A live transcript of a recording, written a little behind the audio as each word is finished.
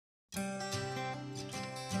All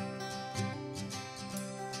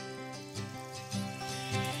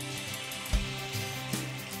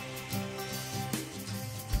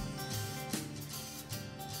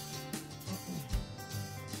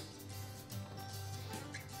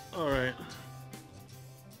right.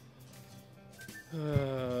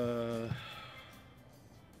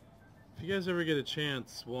 If you guys ever get a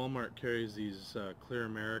chance, Walmart carries these Clear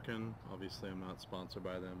American. Obviously, I'm not sponsored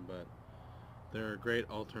by them, but they're a great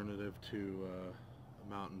alternative to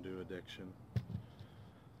Mountain Dew addiction.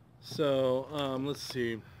 So let's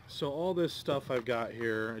see. So all this stuff I've got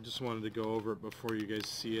here, I just wanted to go over it before you guys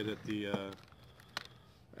see it at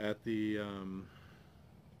the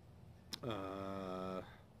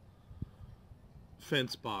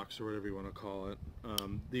fence box, or whatever you want to call it.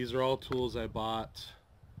 These are all tools I bought.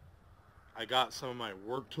 I got some of my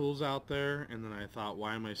work tools out there, and then I thought,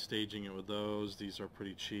 why am I staging it with those? These are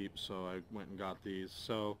pretty cheap, so I went and got these.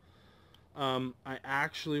 So I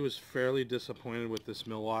actually was fairly disappointed with this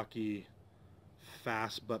Milwaukee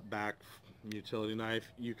fast butt back utility knife.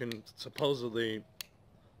 You can supposedly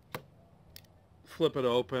flip it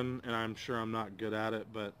open, and I'm sure I'm not good at it,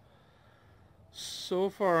 but so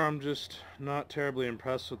far I'm just not terribly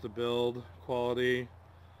impressed with the build quality.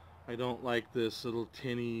 I don't like this little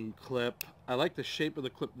tinny clip. I like the shape of the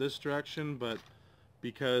clip this direction, but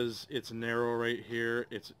because it's narrow right here,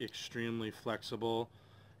 it's extremely flexible,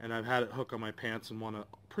 and I've had it hook on my pants and want to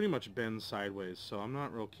pretty much bend sideways, so I'm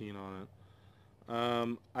not real keen on it.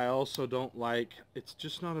 I also don't like, it's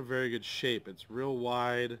just not a very good shape. It's real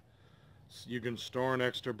wide. You can store an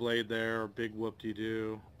extra blade there, big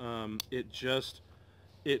whoop-de-doo.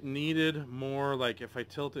 It needed more, like if I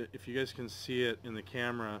tilt it, if you guys can see it in the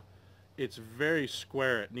camera, it's very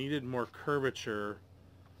square. It needed more curvature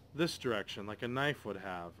this direction, like a knife would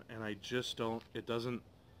have, and I just don't, it doesn't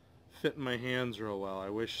fit in my hands real well. I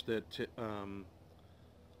wish that, I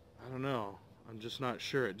don't know, I'm just not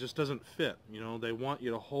sure. It just doesn't fit. You know, they want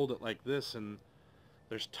you to hold it like this, and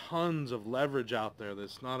there's tons of leverage out there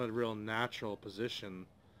that's not a real natural position.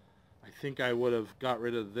 I think I would have got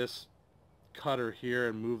rid of this cutter here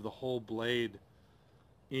and moved the whole blade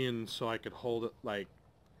in so I could hold it like,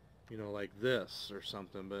 you know, like this or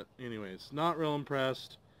something. But anyways, not real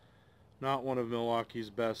impressed. Not one of Milwaukee's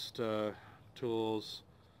best tools.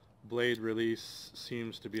 Blade release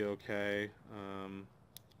seems to be okay.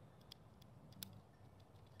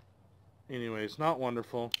 Anyways, not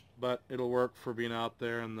wonderful, but it'll work for being out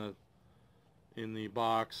there in the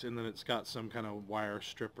box, and then it's got some kind of wire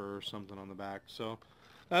stripper or something on the back, so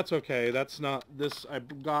that's okay. That's not this. I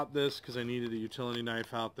got this because I needed a utility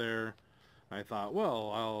knife out there. I thought,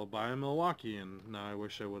 well, I'll buy a Milwaukee, and now I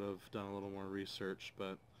wish I would have done a little more research.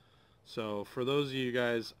 But so for those of you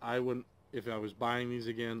guys, I wouldn't, if I was buying these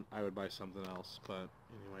again, I would buy something else. But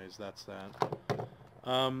anyways, that's that.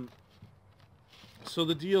 So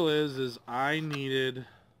the deal is I needed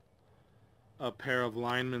a pair of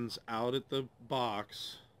Linemans out at the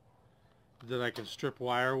box that I can strip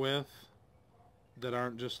wire with, that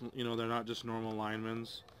aren't just, you know, they're not just normal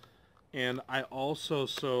Linemans. And I also,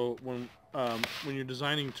 so when you're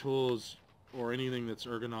designing tools or anything that's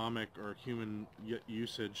ergonomic or human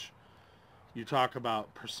usage, you talk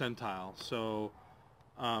about percentile. So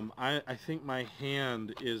I think my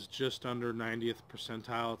hand is just under 90th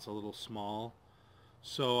percentile. It's a little small.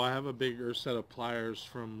 So I have a bigger set of pliers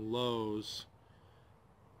from Lowe's,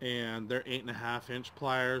 and they're 8.5-inch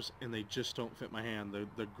pliers, and they just don't fit my hand.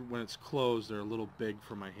 When it's closed, they're a little big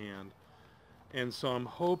for my hand. And so I'm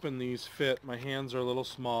hoping these fit. My hands are a little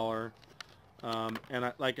smaller, and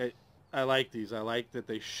I like these. I like that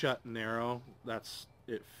they shut narrow.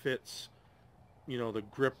 It fits, you know, the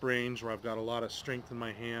grip range where I've got a lot of strength in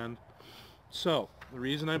my hand. So the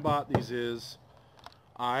reason I bought these is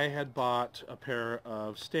I had bought a pair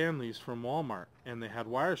of Stanleys from Walmart, and they had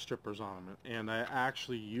wire strippers on them, and I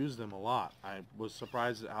actually used them a lot. I was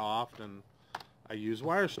surprised at how often I use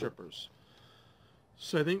wire strippers.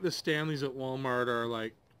 So I think the Stanleys at Walmart are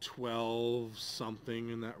like 12 something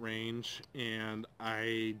in that range, and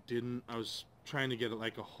I was trying to get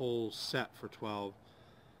like a whole set for 12.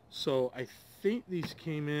 So I think these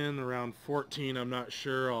came in around 14. I'm not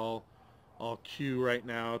sure. I'll queue right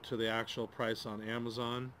now to the actual price on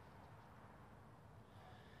Amazon.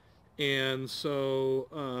 And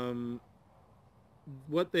so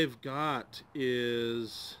what they've got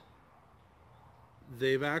is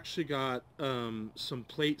they've actually got some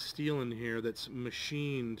plate steel in here that's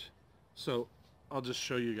machined. So I'll just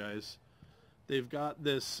show you guys. They've got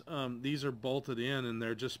this, these are bolted in, and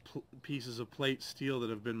they're just pieces of plate steel that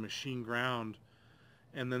have been machine ground.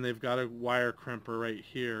 And then they've got a wire crimper right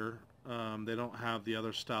here, They don't have the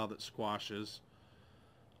other style that squashes.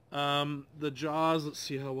 The jaws, let's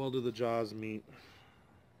see how well do the jaws meet.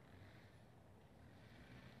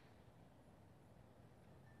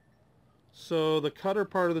 So the cutter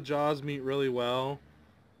part of the jaws meet really well.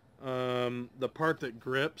 The part that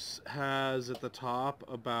grips has at the top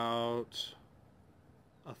about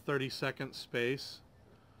a 30-second space.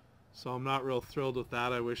 So I'm not real thrilled with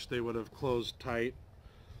that. I wish they would have closed tight.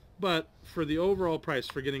 But for the overall price,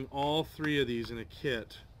 for getting all three of these in a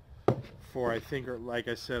kit for, I think, like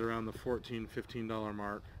I said, around the $14, $15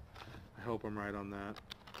 mark, I hope I'm right on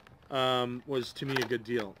that, was to me a good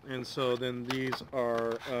deal. And so then these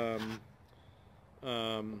are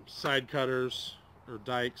side cutters or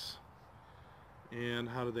dikes. And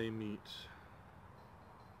how do they meet?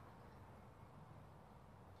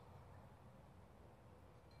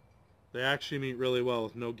 They actually meet really well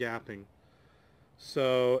with no gapping.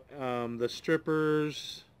 So the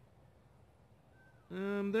strippers,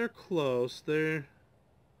 they're close. They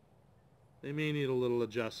may need a little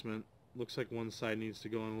adjustment. Looks like one side needs to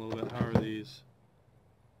go in a little bit. How are these?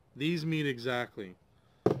 These meet exactly.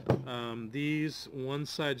 These, one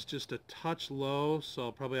side's just a touch low, so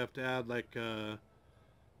I'll probably have to add like a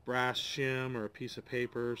brass shim or a piece of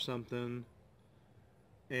paper or something.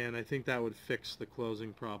 And I think that would fix the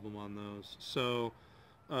closing problem on those. So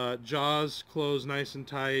jaws close nice and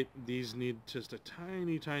tight. These need just a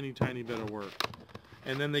tiny, tiny, tiny bit of work.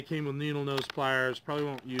 And then they came with needle nose pliers. Probably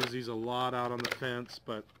won't use these a lot out on the fence,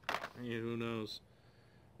 but yeah, who knows.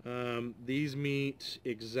 These meet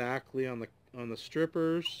exactly on the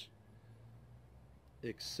strippers,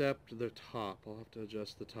 except the top. I'll have to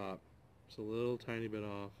adjust the top. It's a little tiny bit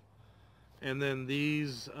off. And then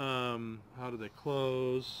these, how do they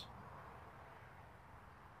close?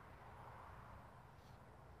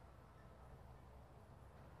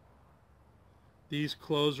 These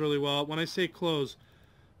close really well. When I say close,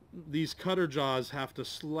 these cutter jaws have to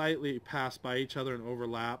slightly pass by each other and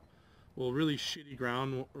overlap. Well, really shitty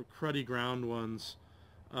ground or cruddy ground ones,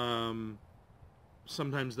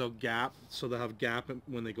 sometimes they'll gap, so they'll have gap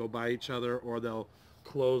when they go by each other, or they'll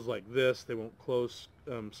close like this. They won't close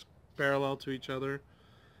parallel to each other.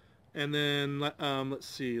 And then let's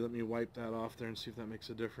see, let me wipe that off there and see if that makes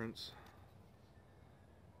a difference.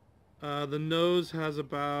 The nose has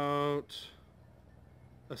about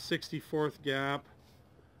a 64th gap,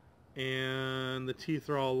 and the teeth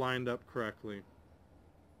are all lined up correctly.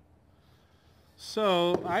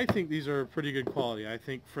 So I think these are pretty good quality. I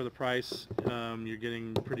think for the price, you're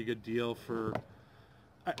getting a pretty good deal for...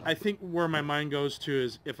 I think where my mind goes to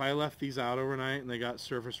is if I left these out overnight and they got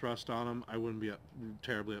surface rust on them, I wouldn't be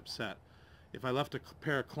terribly upset. If I left a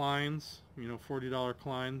pair of Kleins, you know, $40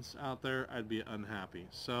 Kleins out there, I'd be unhappy.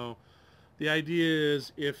 So the idea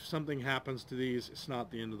is if something happens to these, it's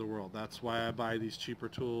not the end of the world. That's why I buy these cheaper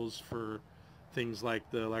tools for things like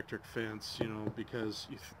the electric fence, you know, because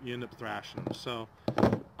you end up thrashing them. So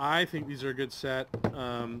I think these are a good set.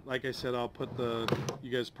 Like I said, I'll put you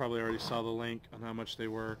guys probably already saw the link on how much they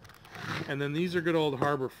were. And then these are good old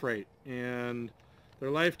Harbor Freight, and they're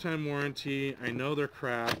lifetime warranty. I know they're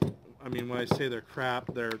crap. I mean, when I say they're crap,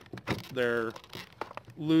 they're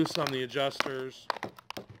loose on the adjusters.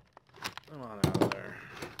 Come on out of there.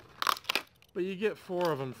 But you get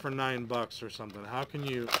 4 of them for $9 or something. How can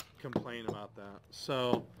you complain about that?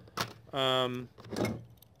 So,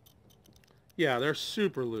 yeah, they're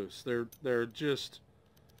super loose. They're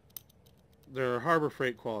Harbor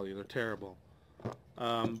Freight quality. They're terrible.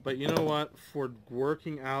 But you know what? For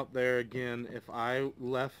working out there, again, if I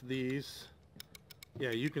left these,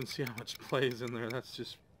 yeah, you can see how much plays in there. That's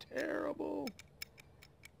just terrible.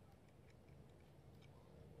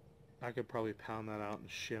 I could probably pound that out and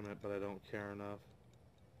shim it, but I don't care enough.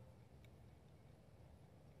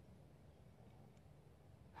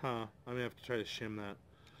 Huh, I'm gonna have to try to shim that.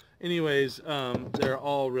 Anyways, they're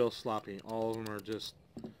all real sloppy. All of them are just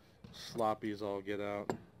sloppy as all get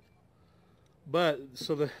out. But,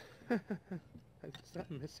 so is that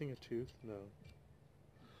missing a tooth?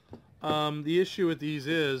 No. The issue with these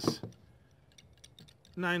is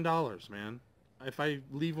 $9, man. If I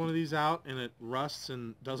leave one of these out and it rusts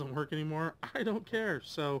and doesn't work anymore, I don't care.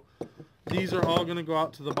 So these are all going to go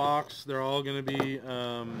out to the box. They're all going to be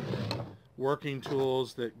working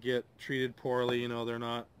tools that get treated poorly. You know, they're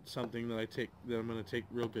not something that I'm going to take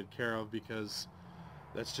real good care of, because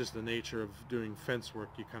that's just the nature of doing fence work.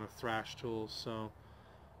 You kind of thrash tools.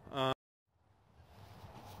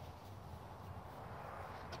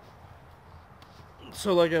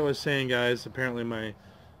 So like I was saying, guys, apparently my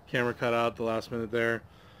camera cut out at the last minute there.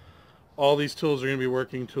 all these tools are going to be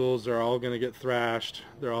working tools. They're all going to get thrashed.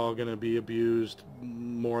 They're all going to be abused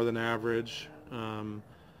more than average.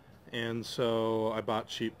 And so I bought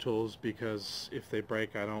cheap tools because if they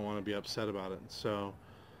break, I don't want to be upset about it. So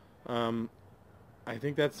I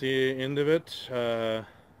think that's the end of it.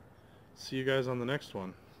 See you guys on the next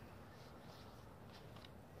one.